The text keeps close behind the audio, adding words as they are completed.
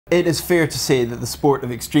It is fair to say that the sport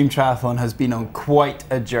of extreme triathlon has been on quite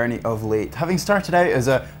a journey of late. Having started out as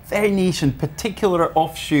a very niche and particular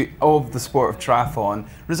offshoot of the sport of triathlon,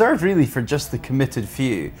 reserved really for just the committed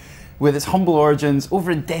few, with its humble origins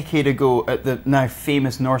over a decade ago at the now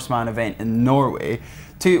famous Norseman event in Norway,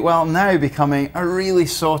 to, well, now becoming a really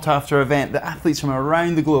sought after event that athletes from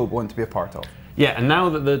around the globe want to be a part of. Yeah, and now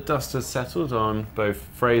that the dust has settled on both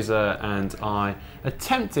Fraser and I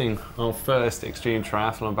attempting our first extreme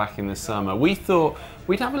triathlon back in the summer, we thought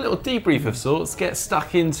we'd have a little debrief of sorts, get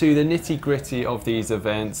stuck into the nitty-gritty of these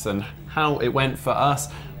events and how it went for us,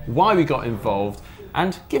 why we got involved,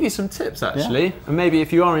 and give you some tips actually. Yeah. And maybe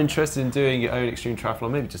if you are interested in doing your own extreme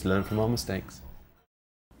triathlon, maybe just learn from our mistakes.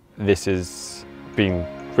 This has been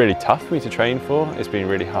really tough for me to train for. It's been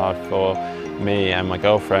really hard for me and my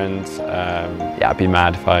girlfriend. Yeah, I'd be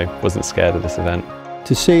mad if I wasn't scared of this event.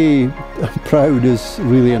 To say I'm proud is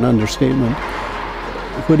really an understatement.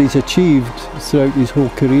 What he's achieved throughout his whole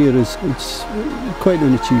career it's quite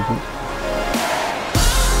an achievement.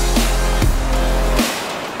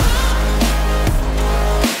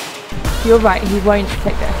 You're right, he won't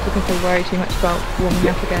take the effort because he'll worry too much about warming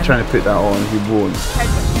up again. Trying to put that on, he won't.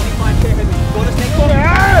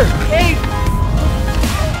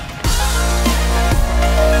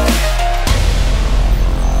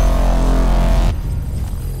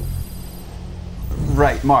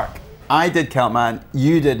 Right, Mark, I did Celtman,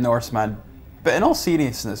 you did Norseman, but in all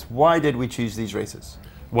seriousness, why did we choose these races?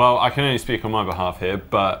 Well, I can only speak on my behalf here,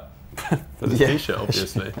 but for the t-shirt,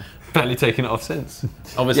 obviously. Barely taken it off since.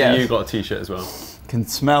 Obviously, you got a t-shirt as well. Can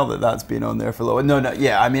smell that that's been on there for a little while. No,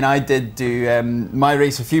 yeah, I mean, I did do my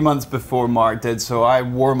race a few months before Mark did, so I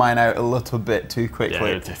wore mine out a little bit too quickly.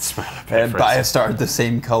 Yeah, it did smell a bit. But I started the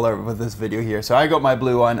same colour with this video here. So I got my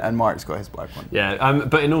blue one and Mark's got his black one. Yeah,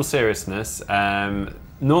 but in all seriousness,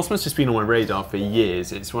 Norseman's just been on my radar for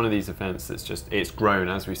years. It's one of these events that's just, it's grown,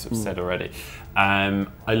 as we sort of said already. I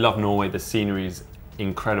love Norway, the scenery is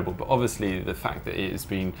incredible, but obviously the fact that it has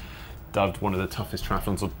been dubbed one of the toughest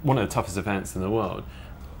triathlons, or one of the toughest events in the world,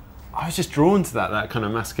 I was just drawn to that kind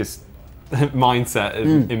of masochist mindset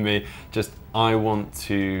in me. Just, I want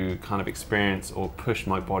to kind of experience or push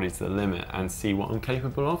my body to the limit and see what I'm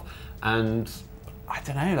capable of. And I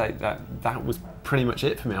don't know, like that was pretty much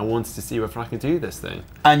it for me. I wanted to see whether I could do this thing.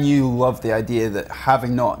 And you love the idea that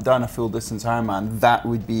having not done a full distance Ironman, that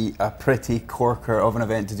would be a pretty corker of an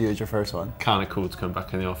event to do as your first one. Kind of cool to come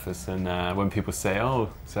back in the office and when people say, oh,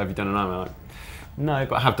 so have you done an Ironman? I'm like, no,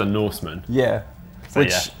 but I have done Norseman. Yeah. So,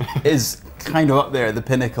 which is kind of up there at the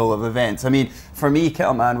pinnacle of events. I mean, for me,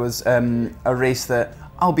 Celtman was a race that,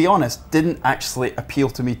 I'll be honest, didn't actually appeal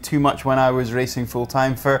to me too much when I was racing full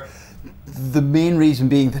time, for the main reason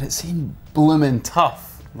being that it seemed bloomin'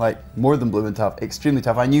 tough, like more than bloomin' tough, extremely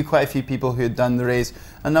tough. I knew quite a few people who had done the race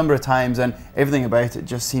a number of times and everything about it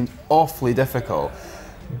just seemed awfully difficult.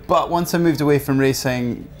 But once I moved away from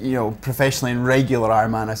racing, you know, professionally in regular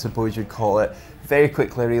Ironman, I suppose you'd call it, very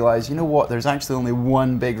quickly I realised, you know what, there's actually only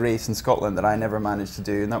one big race in Scotland that I never managed to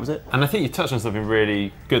do, and that was it. And I think you touched on something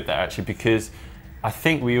really good there actually, because I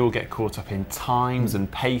think we all get caught up in times and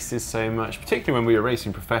paces so much, particularly when we were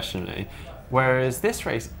racing professionally, whereas this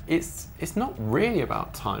race, it's not really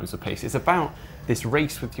about times or pace, it's about this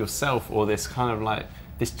race with yourself, or this kind of like,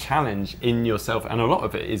 this challenge in yourself, and a lot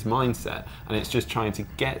of it is mindset, and it's just trying to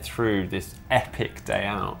get through this epic day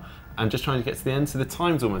out and just trying to get to the end, so the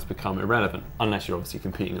times almost become irrelevant, unless you're obviously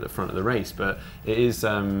competing at the front of the race, but it is,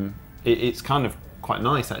 it's kind of quite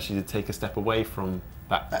nice actually to take a step away from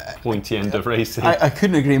that pointy end of racing. I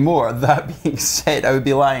couldn't agree more. That being said, I would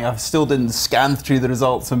be lying. I still didn't scan through the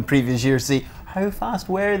results from previous years, see how fast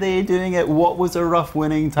were they doing it, what was a rough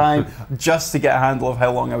winning time, just to get a handle of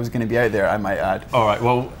how long I was going to be out there, I might add. All right,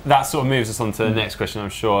 well, that sort of moves us on to the next question. I'm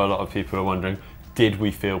sure a lot of people are wondering, did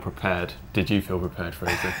we feel prepared? Did you feel prepared,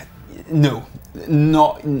 Fraser? No,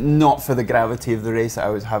 not for the gravity of the race that I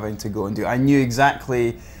was having to go and do. I knew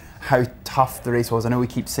exactly how tough the race was. I know we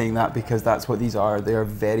keep saying that because that's what these are. They are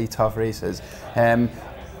very tough races.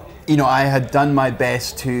 You know, I had done my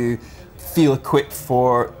best to feel equipped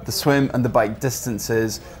for the swim and the bike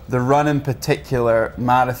distances, the run in particular,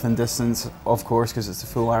 marathon distance, of course, because it's a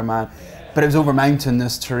full Ironman. But it was over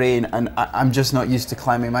mountainous terrain, and I'm just not used to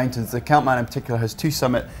climbing mountains. The Celtman in particular has 2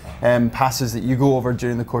 summit passes that you go over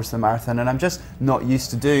during the course of the marathon, and I'm just not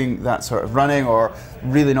used to doing that sort of running, or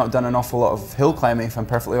really not done an awful lot of hill climbing, if I'm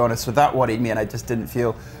perfectly honest. So that worried me, and I just didn't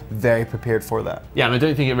feel very prepared for that. Yeah, and I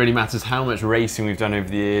don't think it really matters how much racing we've done over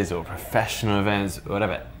the years, or professional events, or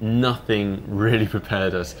whatever. Nothing really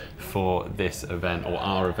prepared us for this event, or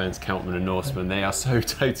our events, Celtman and Norseman. They are so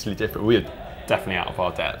totally different. We had definitely out of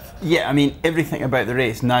our depth. Yeah, I mean, everything about the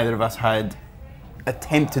race, neither of us had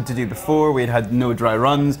attempted to do before. We'd had no dry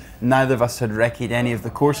runs. Neither of us had recce'd any of the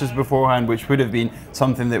courses beforehand, which would have been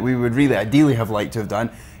something that we would really ideally have liked to have done.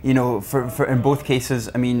 You know, for in both cases,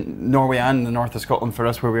 I mean, Norway and the north of Scotland for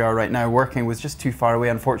us, where we are right now working, was just too far away,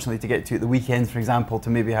 unfortunately, to get to at the weekends, for example, to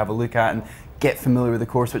maybe have a look at and get familiar with the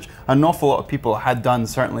course, which an awful lot of people had done,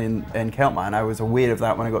 certainly in Celtman. I was aware of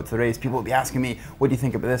that when I got to the race. People would be asking me, what do you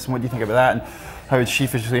think about this and what do you think about that? And I would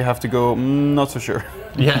sheepishly have to go, not so sure.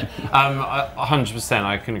 Yeah, 100%,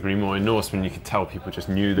 I couldn't agree more. In Norseman, you could tell people just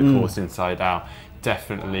knew the course inside out.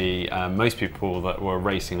 Definitely, most people that were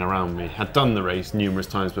racing around me had done the race numerous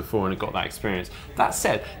times before and had got that experience. That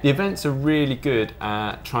said, the events are really good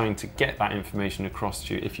at trying to get that information across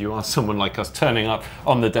to you if you are someone like us turning up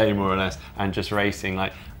on the day more or less and just racing.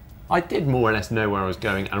 Like, I did more or less know where I was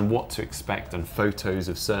going and what to expect, and photos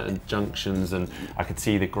of certain junctions, and I could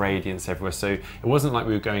see the gradients everywhere. So it wasn't like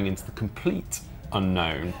we were going into the complete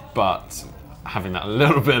unknown, but having that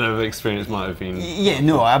little bit of experience might have been... Yeah,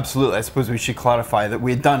 no, absolutely. I suppose we should clarify that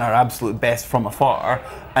we had done our absolute best from afar,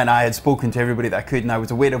 and I had spoken to everybody that I could, and I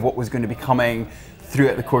was aware of what was going to be coming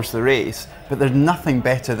throughout the course of the race. But there's nothing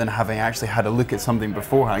better than having actually had a look at something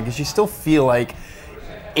beforehand, because you still feel like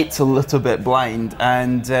it's a little bit blind,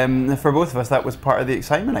 and for both of us that was part of the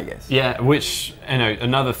excitement, I guess. Yeah, which, you know,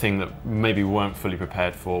 another thing that maybe we weren't fully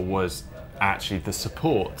prepared for was actually the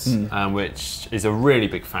support, which is a really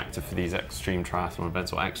big factor for these extreme triathlon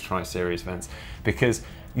events or Xtri series events, because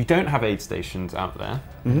you don't have aid stations out there.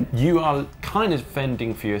 You are kind of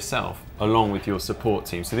fending for yourself along with your support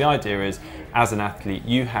team. So the idea is, as an athlete,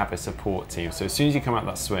 you have a support team. So as soon as you come out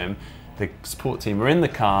that swim, the support team are in the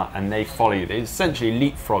car and they follow you. They essentially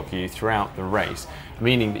leapfrog you throughout the race,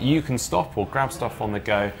 meaning that you can stop or grab stuff on the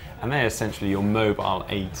go, and they're essentially your mobile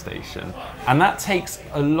aid station. And that takes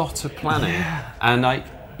a lot of planning. And like,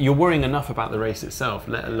 you're worrying enough about the race itself,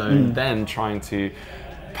 let alone then trying to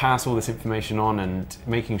pass all this information on and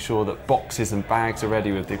making sure that boxes and bags are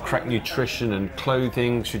ready with the correct nutrition and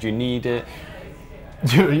clothing should you need it.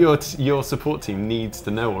 Your support team needs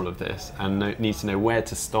to know all of this and needs to know where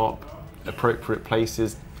to stop, appropriate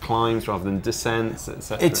places, climbs rather than descents,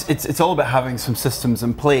 etc. It's all about having some systems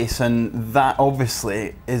in place, and that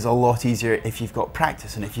obviously is a lot easier if you've got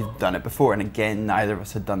practice and if you've done it before. And again, neither of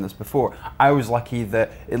us had done this before. I was lucky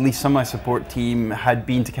that at least some of my support team had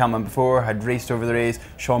been to Celtman before, had raced over the race.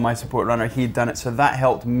 Sean, my support runner, he'd done it, so that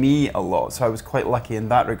helped me a lot. So I was quite lucky in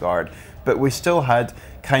that regard. But we still had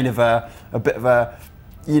kind of a bit of a,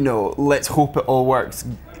 you know, let's hope it all works,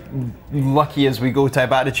 lucky as we go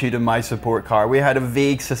type attitude in my support car. We had a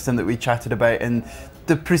vague system that we chatted about in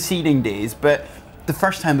the preceding days, but the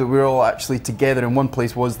first time that we were all actually together in one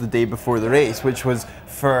place was the day before the race, which was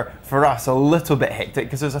for us a little bit hectic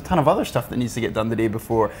because there's a ton of other stuff that needs to get done the day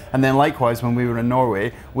before. And then likewise, when we were in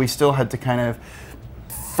Norway, we still had to kind of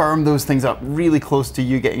firm those things up really close to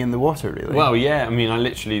you getting in the water, really. Well, yeah, I mean, I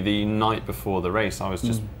literally, the night before the race, I was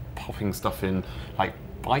just popping stuff in, like,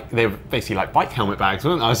 they were basically like bike helmet bags,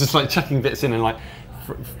 weren't they? I was just like chucking bits in, and like,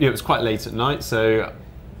 it was quite late at night, so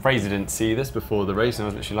Fraser didn't see this before the race, and I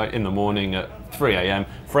was literally like in the morning at 3 AM,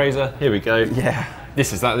 Fraser, here we go. Yeah.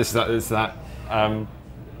 This is that, this is that, this is that.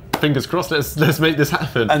 Fingers crossed, let's make this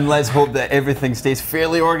happen. And let's hope that everything stays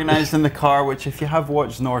fairly organised in the car, which if you have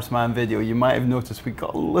watched Norseman video, you might have noticed we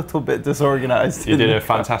got a little bit disorganised. You did a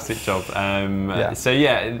fantastic job. So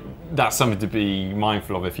yeah, that's something to be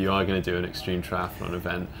mindful of if you are going to do an extreme triathlon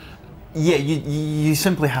event. Yeah, you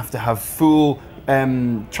simply have to have full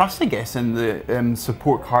trust, I guess, in the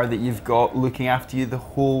support car that you've got looking after you the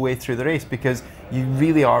whole way through the race, because you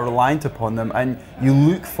really are reliant upon them, and you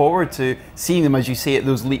look forward to seeing them, as you say, at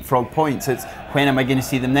those leapfrog points. It's when am I going to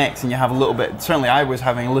see them next, and you have a little bit, certainly I was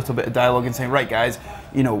having a little bit of dialogue and saying, right guys,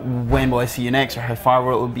 you know, when will I see you next, or how far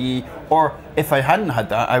will it be? Or if I hadn't had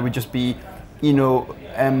that, I would just be, you know,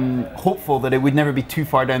 hopeful that it would never be too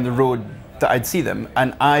far down the road that I'd see them.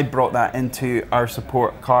 And I brought that into our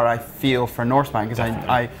support car, I feel, for Norseman, because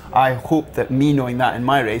I hope that me knowing that in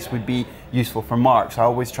my race would be useful for Mark. So I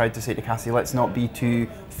always tried to say to Cassie, let's not be too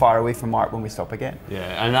far away from Mark when we stop again.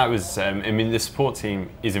 Yeah, and that was, I mean, the support team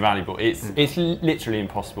is invaluable. It's literally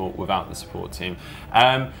impossible without the support team.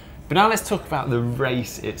 But now let's talk about the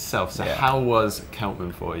race itself. So how was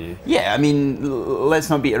Celtman for you? Yeah, I mean, let's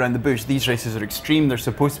not beat around the bush. These races are extreme, they're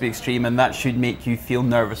supposed to be extreme, and that should make you feel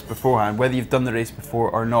nervous beforehand, whether you've done the race before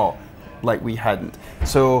or not, like we hadn't.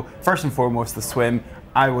 So first and foremost, the swim.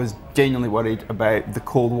 I was genuinely worried about the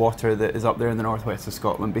cold water that is up there in the northwest of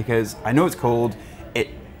Scotland, because I know it's cold.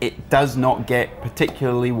 It does not get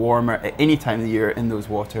particularly warmer at any time of the year in those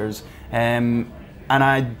waters. And and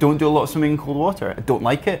I don't do a lot of swimming in cold water. I don't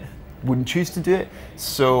like it. Wouldn't choose to do it.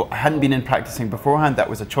 So I hadn't been in practicing beforehand. That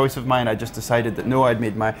was a choice of mine. I just decided that no, I'd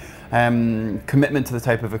made my commitment to the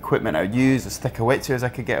type of equipment I would use, as thick a wetsuit as I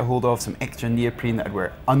could get a hold of, some extra neoprene that I'd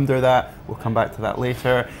wear under that. We'll come back to that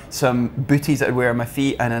later. Some booties that I'd wear on my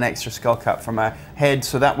feet and an extra skull cap for my head.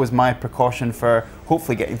 So that was my precaution for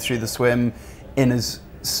hopefully getting through the swim in as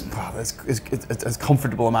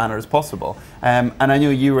comfortable a manner as possible. And I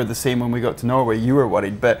know you were the same when we got to Norway. You were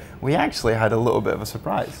worried, but we actually had a little bit of a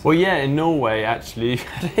surprise. Well, yeah, in Norway actually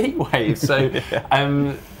had a heat wave. So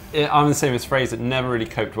I'm the same as Fraser, never really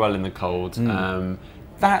coped well in the cold.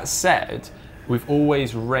 That said, we've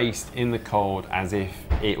always raced in the cold as if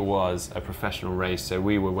it was a professional race. So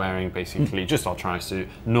we were wearing basically just our tri-suit,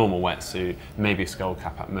 normal wetsuit, maybe a skull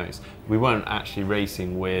cap at most. We weren't actually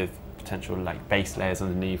racing with potential like base layers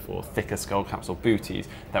underneath or thicker skull caps or booties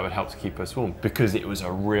that would help to keep us warm, because it was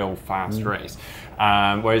a real fast race.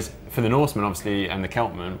 Whereas for the Norseman, obviously, and the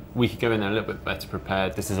Celtman, we could go in there a little bit better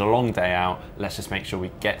prepared. This is a long day out. Let's just make sure we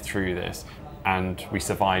get through this and we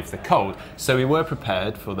survive the cold. So we were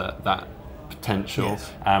prepared for that potential.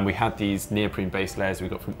 Yes. We had these neoprene base layers we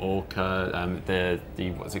got from Orca, the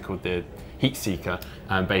what's it called, the heat seeker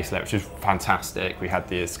base layer, which is fantastic. We had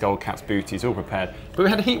the skull caps, booties, all prepared, but we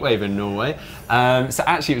had a heat wave in Norway. So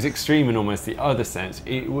actually it was extreme in almost the other sense.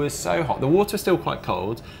 It was so hot. The water was still quite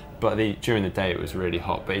cold, but during the day it was really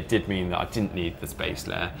hot. But it did mean that I didn't need the base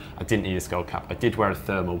layer. I didn't need a skull cap. I did wear a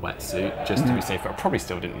thermal wetsuit just to be safe, but I probably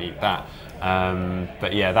still didn't need that.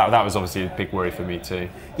 But yeah, that was obviously a big worry for me too.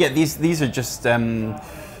 Yeah, these are just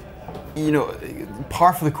you know,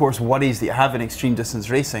 par for the course worries that you have in extreme distance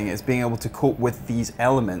racing is being able to cope with these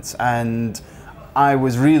elements. And I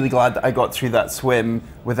was really glad that I got through that swim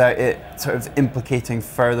without it sort of implicating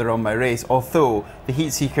further on my race. Although the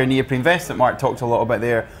heat seeker neoprene vest that Mark talked a lot about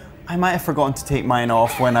there, I might have forgotten to take mine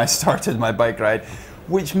off when I started my bike ride,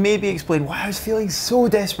 which maybe explained why I was feeling so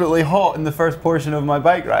desperately hot in the first portion of my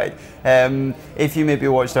bike ride. If you maybe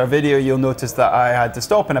watched our video, you'll notice that I had to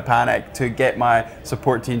stop in a panic to get my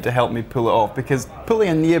support team to help me pull it off, because pulling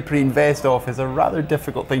a neoprene vest off is a rather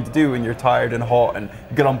difficult thing to do when you're tired and hot and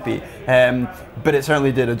grumpy. But it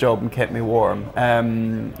certainly did a job and kept me warm.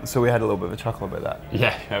 So we had a little bit of a chuckle about that.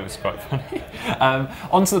 Yeah, that was quite funny.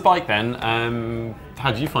 Onto the bike then.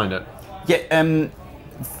 How did you find it? Yeah.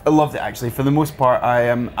 I loved it actually. For the most part,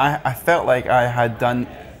 I felt like I had done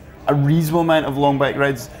a reasonable amount of long bike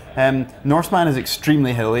rides. Norseman is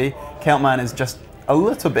extremely hilly. Celtman is just a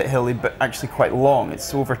little bit hilly, but actually quite long.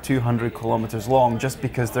 It's over 200 kilometers long, just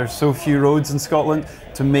because there's so few roads in Scotland.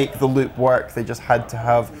 To make the loop work, they just had to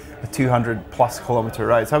have a 200+ kilometer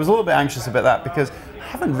ride. So I was a little bit anxious about that, because I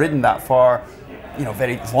haven't ridden that far, you know,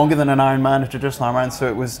 it's longer than an Ironman, a traditional Ironman, so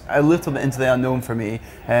it was a little bit into the unknown for me.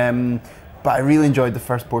 But I really enjoyed the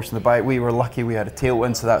first portion of the bike. We were lucky we had a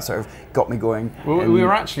tailwind, so that sort of got me going. Well, we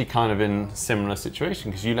were actually kind of in a similar situation,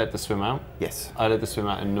 because you led the swim out. Yes. I led the swim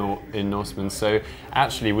out in Norseman. So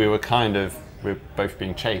actually we were both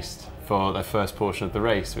being chased for the first portion of the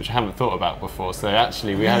race, which I haven't thought about before. So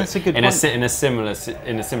actually we had in a similar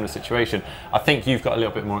situation. I think you've got a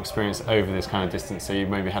little bit more experience over this kind of distance, so you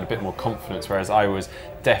maybe had a bit more confidence, whereas I was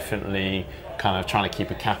definitely kind of trying to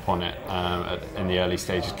keep a cap on it in the early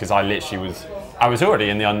stages, because I was already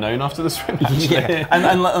in the unknown after the swim. Actually. Yeah,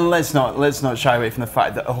 and let's not shy away from the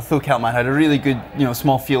fact that although Celtman had a really good, you know,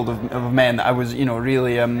 small field of men that I was, you know,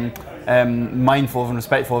 really mindful of and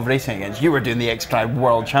respectful of racing against. You were doing the Xtri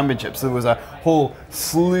World Championships. There was a whole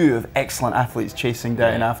slew of excellent athletes chasing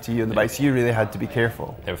down after you on the bike, so you really had to be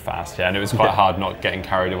careful. They were fast, yeah, and it was quite hard not getting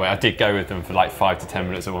carried away. I did go with them for like 5 to 10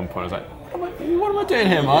 minutes at one point. I was like, what am I doing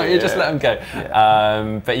here, Mark? You just let them go.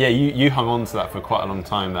 Yeah. But yeah, you hung on to that for quite a long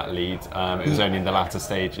time, that lead. It was only in the latter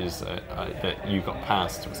stages that you got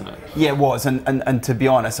past, wasn't it? Yeah, it was. And to be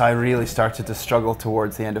honest, I really started to struggle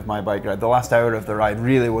towards the end of my bike ride. The last hour of the ride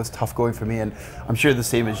really was tough going for me, and I'm sure the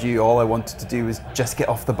same as you, all I wanted to do was just get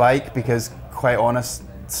off the bike, because quite honest,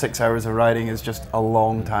 6 hours of riding is just a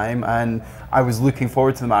long time, and I was looking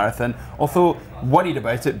forward to the marathon, although worried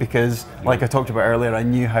about it, because like I talked about earlier, I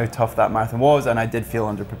knew how tough that marathon was, and I did feel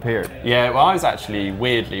underprepared. Yeah, well, I was actually,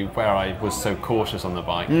 weirdly, where I was so cautious on the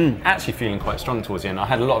bike, actually feeling quite strong towards the end. I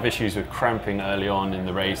had a lot of issues with cramping early on in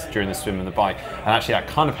the race, during the swim and the bike, and actually that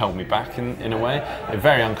kind of held me back in a way. It was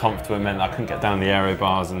very uncomfortable, and meant that I couldn't get down the aero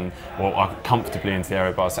bars comfortably into the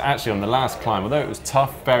aero bars. So actually on the last climb, although it was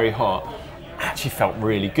tough, very hot, I actually felt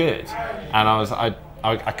really good, and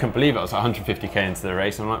I couldn't believe it. I was like 150k into the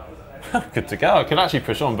race, and I'm like, good to go. I could actually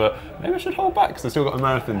push on, but maybe I should hold back because I've still got a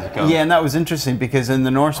marathon to come. Yeah, and that was interesting because in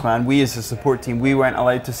the Norseman, we as a support team, we weren't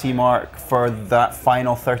allowed to see Mark for that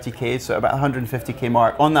final 30k, so about 150k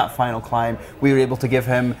mark. On that final climb, we were able to give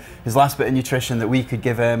him his last bit of nutrition that we could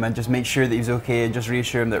give him and just make sure that he was okay and just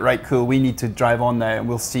reassure him that, right, cool, we need to drive on now and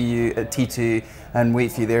we'll see you at T2 and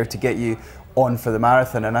wait for you there to get you on for the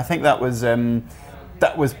marathon. And I think that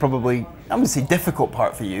was probably, I wouldn't say difficult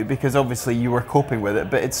part for you because obviously you were coping with it,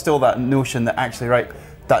 but it's still that notion that actually, right,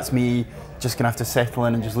 that's me just gonna have to settle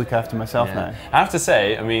in and just look after myself now. I have to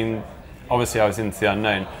say, I mean, obviously I was into the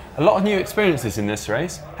unknown. A lot of new experiences in this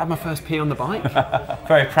race. Had my first pee on the bike.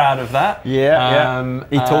 Very proud of that. Yeah,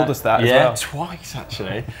 he told us that as well. Yeah, twice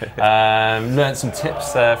actually. Learned some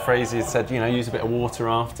tips. Fraser said, use a bit of water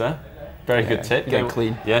after. Very good tip. Get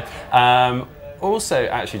clean. Yeah. Also,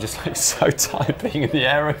 actually, just like so tired being in the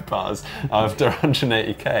aero bars after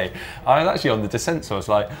 180k. I was actually on the descent, so I was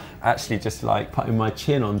like, actually just like putting my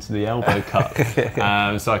chin onto the elbow cup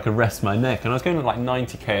so I could rest my neck. And I was going at like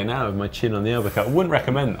 90k an hour with my chin on the elbow cup. I wouldn't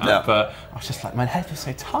recommend that, but I was just like, my head was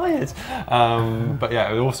so tired. But yeah,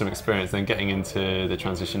 it was an awesome experience. Then getting into the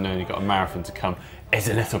transition, knowing you've got a marathon to come, is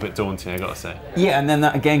a little bit daunting, I got to say. Yeah, and then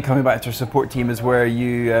that again, coming back to our support team, is where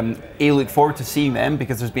you look forward to seeing them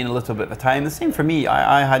because there's been a little bit of a time. The same for me.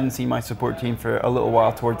 I hadn't seen my support team for a little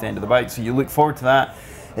while towards the end of the bike, so you look forward to that.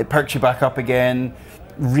 It perks you back up again,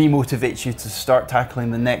 remotivates you to start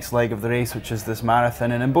tackling the next leg of the race, which is this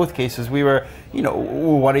marathon. And in both cases, we were,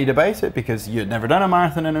 worried about it because you had never done a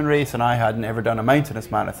marathon in a race, and I hadn't ever done a mountainous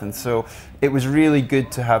marathon. So it was really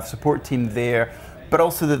good to have support team there, but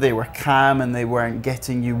also that they were calm and they weren't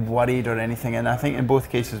getting you worried or anything. And I think in both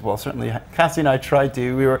cases, well, certainly Cassie and I tried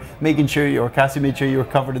to, we were making sure, Cassie made sure you were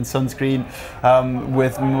covered in sunscreen.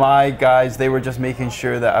 With my guys, they were just making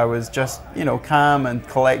sure that I was just, calm and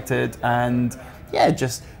collected and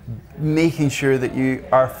just making sure that you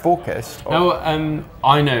are focused. Now,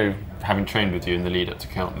 I know, having trained with you in the lead up to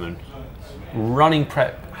Celtman, running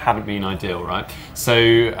prep hadn't been ideal, right? So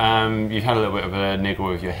you've had a little bit of a niggle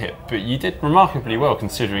with your hip, but you did remarkably well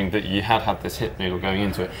considering that you had this hip niggle going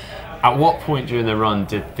into it. At what point during the run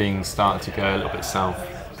did things start to go a little bit south?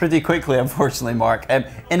 Pretty quickly, unfortunately, Mark.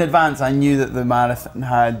 In advance, I knew that the marathon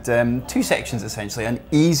had two sections essentially, an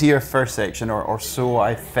easier first section, or so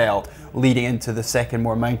I felt, leading into the second,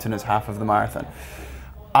 more mountainous half of the marathon.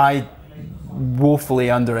 I woefully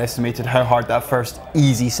underestimated how hard that first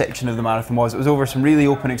easy section of the marathon was. It was over some really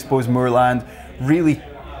open exposed moorland, really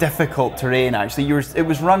difficult terrain actually. It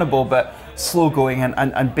was runnable but slow going,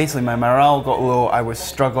 and basically my morale got low. I was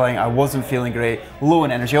struggling, I wasn't feeling great, low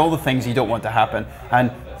in energy, all the things you don't want to happen.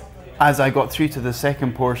 And as I got through to the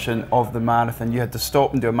second portion of the marathon, you had to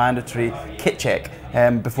stop and do a mandatory kit check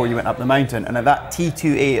before you went up the mountain. And at that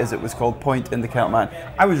T2A, as it was called, point in the Celtman,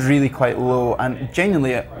 I was really quite low and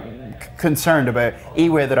genuinely concerned about A,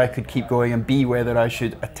 whether I could keep going, and B, whether I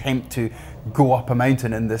should attempt to go up a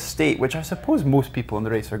mountain in this state, which I suppose most people in the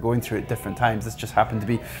race are going through at different times. This just happened to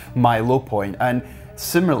be my low point. And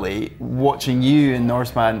similarly, watching you in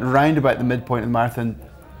Norseman round about the midpoint of the marathon,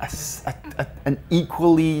 an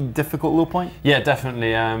equally difficult low point? Yeah,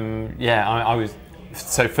 definitely. I was.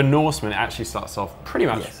 So for Norseman, it actually starts off pretty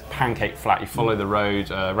much pancake flat. You follow the road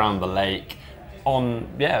around the lake on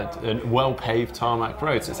a well-paved tarmac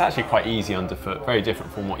road. So it's actually quite easy underfoot, very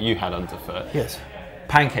different from what you had underfoot. Yes.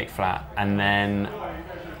 Pancake flat, and then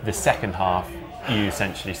the second half, you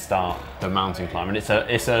essentially start the mountain climb, and it's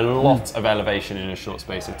a lot of elevation in a short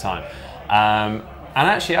space of time. And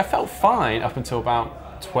actually, I felt fine up until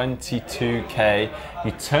about 22k.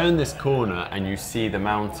 You turn this corner and you see the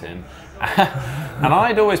mountain. And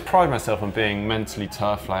I'd always pride myself on being mentally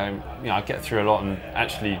tough. Like, I get through a lot and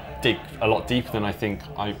actually dig a lot deeper than I think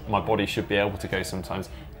my body should be able to go sometimes.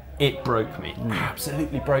 It broke me,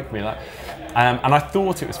 absolutely broke me. And I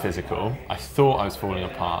thought it was physical. I thought I was falling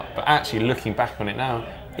apart, but actually looking back on it now,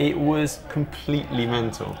 it was completely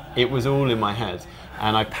mental. It was all in my head.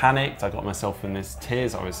 And I panicked, I got myself in this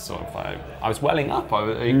tears. I was sort of I was welling up.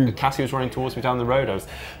 Cassie was running towards me down the road. I was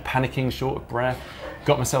panicking, short of breath.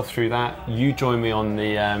 Got myself through that. You joined me on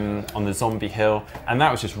the zombie hill, and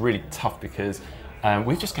that was just really tough because we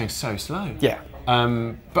were just going so slow. Yeah.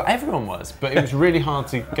 But everyone was. But it was really hard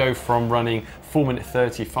to go from running 4 minute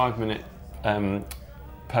 30, 5 minute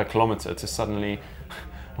per kilometre to suddenly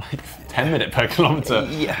like 10 minute per kilometre.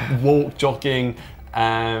 Yeah. Walk, jogging.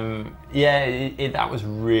 That was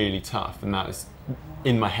really tough, and that was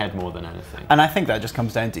in my head more than anything. And I think that just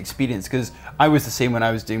comes down to experience, because I was the same when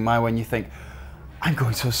I was doing my one. You think, I'm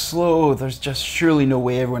going so slow, there's just surely no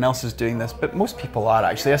way everyone else is doing this, but most people are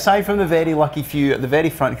actually, aside from the very lucky few at the very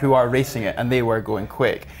front who are racing it, and they were going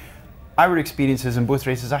quick. our experiences in both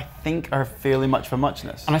races, I think, are fairly much for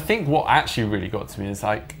muchness. And I think what actually really got to me is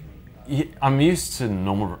like, I'm used to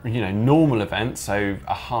normal events, so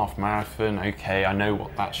a half marathon, okay, I know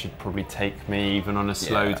what that should probably take me, even on a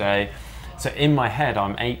slow day. So in my head,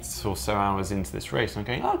 I'm 8 or so hours into this race, and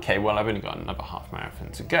I'm going, okay, well, I've only got another half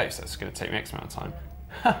marathon to go, so that's going to take me X amount of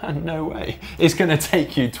time. No way. It's going to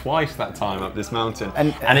take you twice that time up this mountain.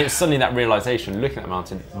 And it's suddenly that realization, looking at the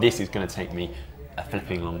mountain, this is going to take me a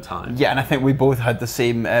flipping long time. Yeah, and I think we both had the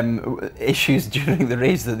same issues during the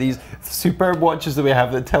race, that these superb watches that we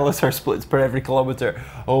have that tell us our splits per every kilometre,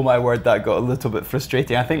 oh my word, that got a little bit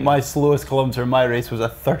frustrating. I think my slowest kilometre in my race was a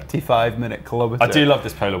 35-minute kilometre. I do love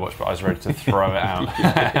this polar watch, but I was ready to throw it out.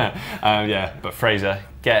 Yeah, but Fraser,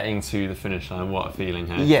 getting to the finish line, what a feeling,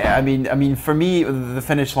 hey? Yeah, I mean, for me, the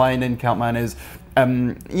finish line in Celtman is,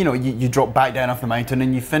 you drop back down off the mountain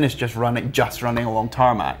and you finish just running along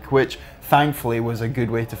tarmac, which thankfully was a good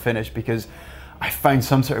way to finish, because I found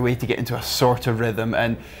some sort of way to get into a sort of rhythm,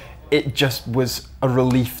 and it just was a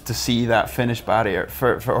relief to see that finish barrier,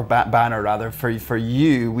 or banner rather. For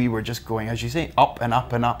you, we were just going, as you say, up and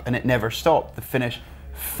up and up, and it never stopped. The finish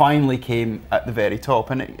finally came at the very top,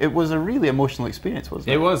 and it was a really emotional experience, wasn't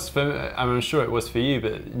it? It was, I'm sure it was for you,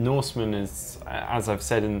 but Norseman is, as I've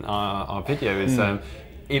said in our video, is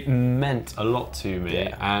it meant a lot to me,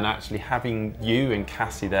 and actually having you and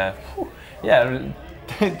Cassie there,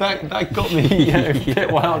 that got me a bit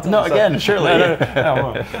wild. Not again, surely.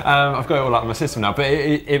 No. I've got it all out of my system now, but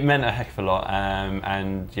it meant a heck of a lot,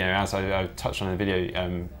 and as I touched on in the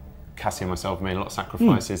video, Cassie and myself made a lot of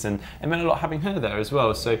sacrifices, and it meant a lot having her there as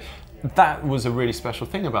well. So that was a really special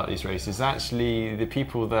thing about these races. Actually, the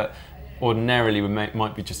people that ordinarily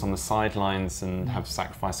might be just on the sidelines and have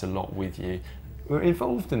sacrificed a lot with you were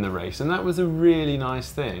involved in the race, and that was a really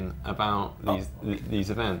nice thing about these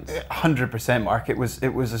events. 100%, Mark. It was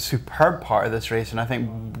a superb part of this race, and I think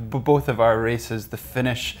both of our races, the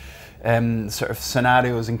finish sort of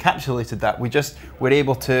scenarios encapsulated that. We just were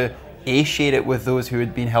able to share it with those who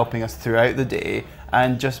had been helping us throughout the day,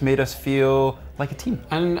 and just made us feel like a team.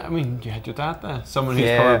 And I mean, you had your dad there, someone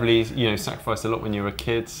who's probably sacrificed a lot when you were a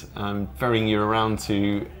kid, ferrying you around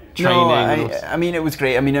to training. No, I mean, it was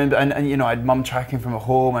great. I mean, and I had mum tracking from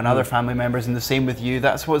home and other family members, and the same with you.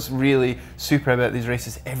 That's what's really super about these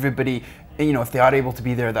races. Everybody, if they are able to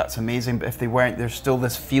be there, that's amazing. But if they weren't, there's still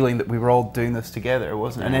this feeling that we were all doing this together,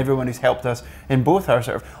 wasn't it? And everyone who's helped us in both our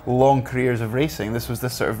sort of long careers of racing, this was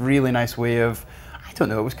this sort of really nice way of, I don't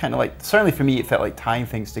know, it was kind of like, certainly for me, it felt like tying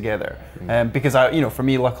things together. Because for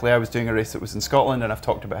me, luckily, I was doing a race that was in Scotland, and I've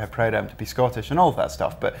talked about how proud I am to be Scottish and all of that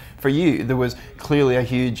stuff. But for you, there was clearly a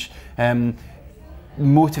huge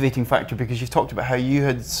motivating factor, because you've talked about how you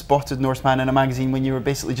had spotted Norseman in a magazine when you were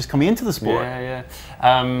basically just coming into the sport.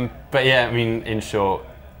 But yeah, I mean, in short,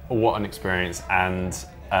 what an experience, and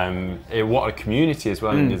what a community as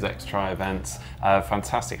well in these Xtri events.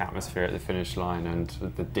 Fantastic atmosphere at the finish line, and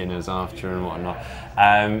the dinners after and whatnot.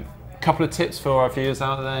 Couple of tips for our viewers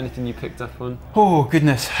out there, anything you picked up on? Oh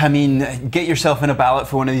goodness, I mean, get yourself in a ballot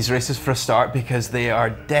for one of these races for a start, because they are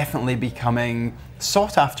definitely becoming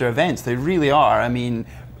sought after events. They really are. I mean,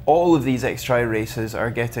 all of these Xtri races are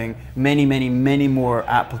getting many more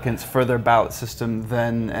applicants for their ballot system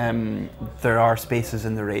than there are spaces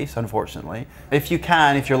in the race, unfortunately. If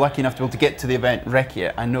you're lucky enough to be able to get to the event, wreck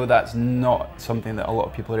it. I know that's not something that a lot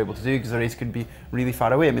of people are able to do, because the race could be really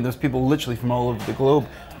far away. I mean, there's people literally from all over the globe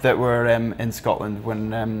that were in Scotland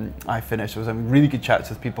when I finished. There was really good chats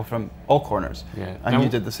with people from all corners, and you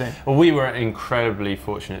did the same. Well, we were incredibly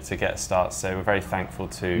fortunate to get a start, so we're very thankful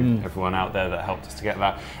to everyone out there that helped us to get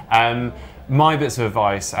that. My bits of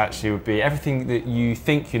advice actually would be, everything that you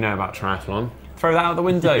think you know about triathlon, throw that out the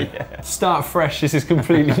window. Start fresh. This is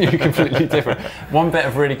completely new, completely different. One bit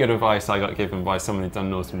of really good advice I got given by someone who'd done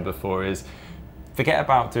Norseman before is, forget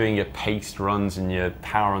about doing your paced runs and your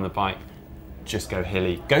power on the bike. Just go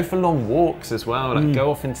hilly. Go for long walks as well. Like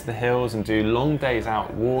go off into the hills and do long days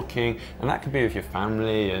out walking, and that could be with your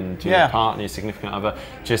family and your partner, your significant other.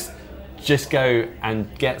 Just go and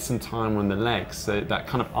get some time on the legs. So that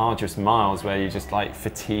kind of arduous miles where you're just like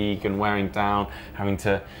fatigue and wearing down, having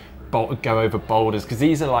to go over boulders, because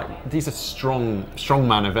these are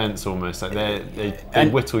strongman events almost. Like they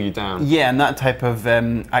whittle you down. Yeah, and that type of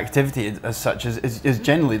activity as such is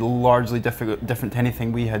generally largely different to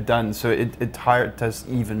anything we had done. So it tired us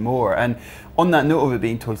even more. And on that note of it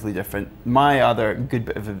being totally different, my other good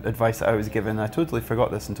bit of advice that I was given, I totally forgot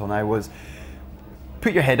this until now, was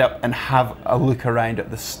put your head up and have a look around at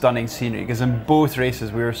the stunning scenery, because in both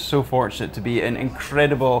races we were so fortunate to be in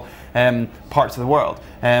incredible parts of the world,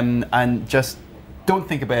 and just don't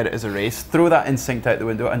think about it as a race. Throw that instinct out the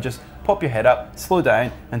window and just pop pop your head up, slow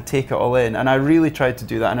down, and take it all in. And I really tried to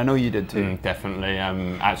do that, and I know you did too. Definitely.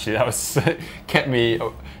 Actually, that was kept me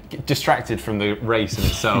distracted from the race in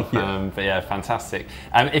itself. But yeah, fantastic.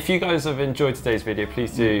 If you guys have enjoyed today's video,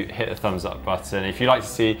 please do hit the thumbs up button. If you'd like to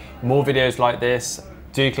see more videos like this,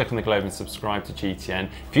 do click on the globe and subscribe to GTN.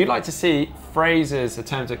 If you'd like to see Fraser's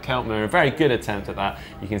attempt at Celtman, a very good attempt at that,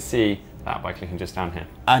 you can see that by clicking just down here.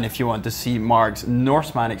 And if you want to see Mark's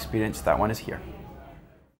Norseman experience, that one is here.